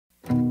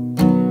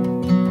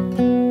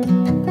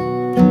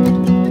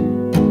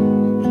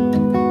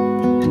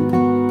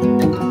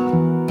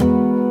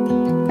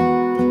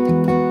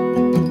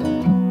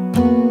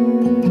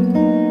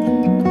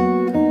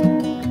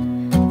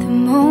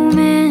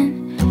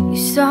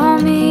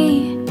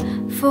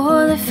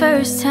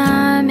first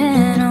time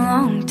in a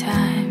long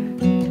time.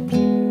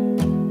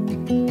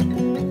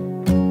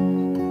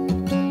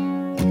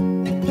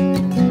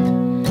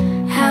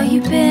 How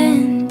you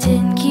been?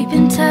 Didn't keep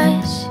in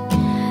touch.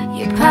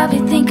 You probably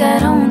think I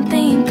don't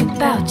think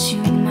about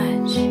you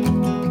much.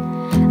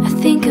 I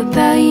think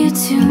about you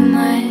too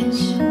much.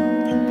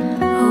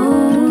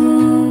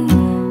 Oh,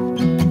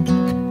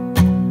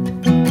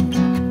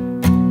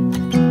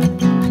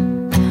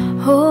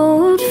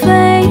 old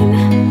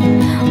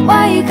flame,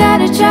 why you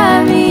gotta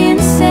drive me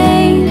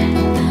insane?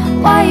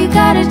 Why you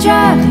gotta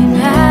drive me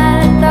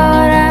mad? I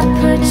thought I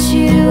put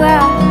you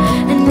out,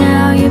 and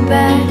now you're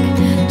back,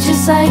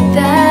 just like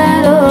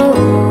that. Oh,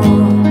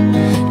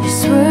 you're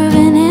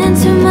swerving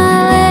into my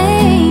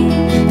lane,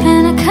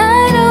 and I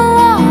kinda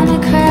wanna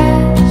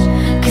crash,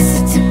 'cause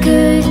it's a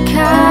good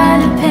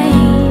kind of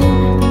pain.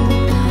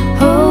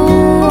 Oh,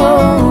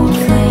 old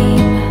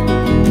flame.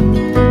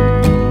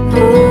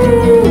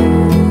 Ooh,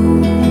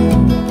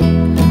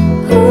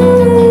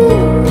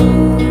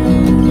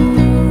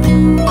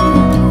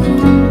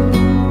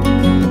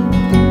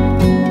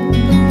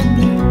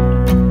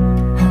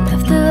 I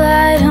left the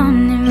light on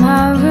in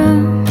my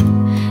room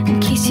in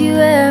case you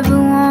ever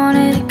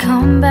wanted to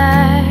come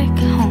back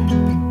home.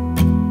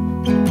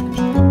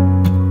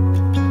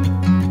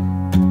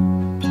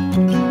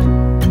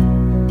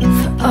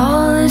 For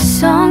all the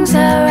songs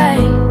I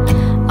write,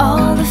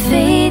 all the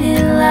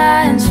faded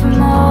lines from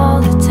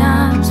all the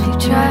times we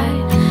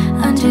tried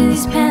under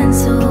these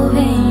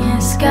Pennsylvania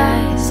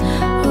skies.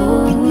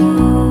 Oh,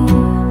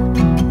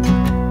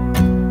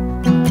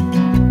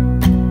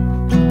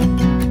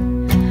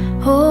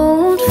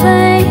 old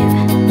flame,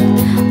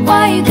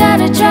 why you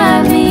gotta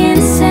drive me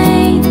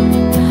insane?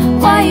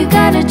 Why you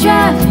gotta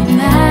drive me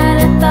mad?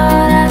 I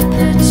thought I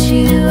put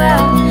you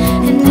out,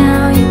 and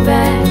now you're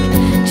back,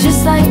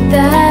 just like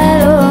that.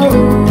 Oh,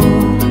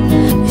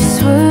 you're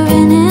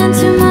swerving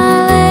into my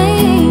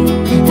lane,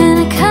 and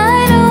I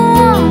kinda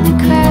wanna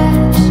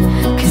crash,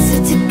 'cause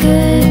it's a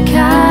good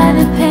kind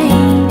of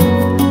pain.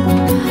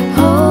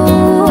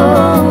 Oh,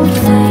 old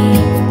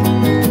flame.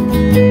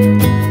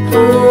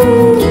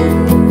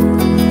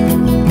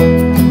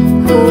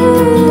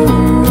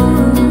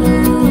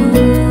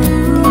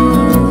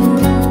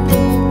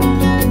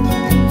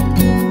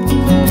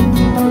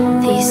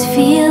 These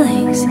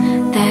feelings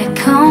that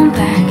come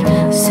back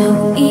so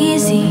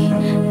easy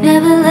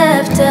never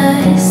left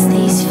us.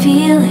 These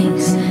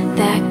feelings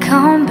that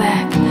come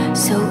back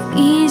so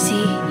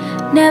easy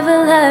never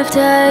left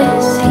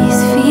us.